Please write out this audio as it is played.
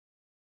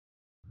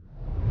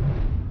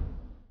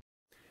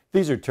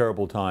These are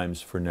terrible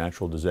times for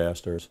natural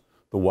disasters,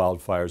 the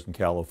wildfires in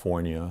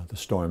California, the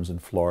storms in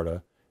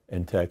Florida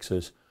and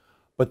Texas.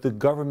 But the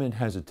government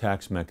has a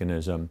tax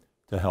mechanism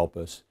to help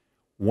us.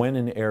 When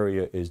an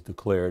area is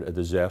declared a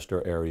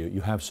disaster area,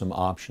 you have some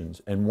options.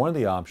 And one of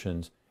the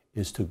options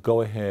is to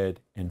go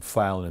ahead and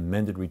file an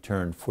amended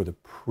return for the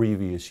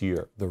previous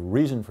year. The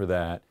reason for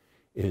that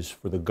is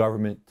for the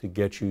government to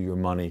get you your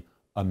money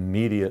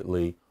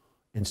immediately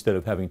instead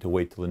of having to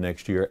wait till the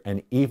next year.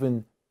 And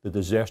even the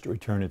disaster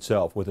return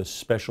itself, with a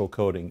special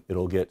coding,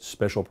 it'll get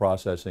special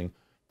processing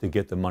to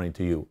get the money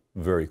to you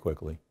very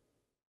quickly.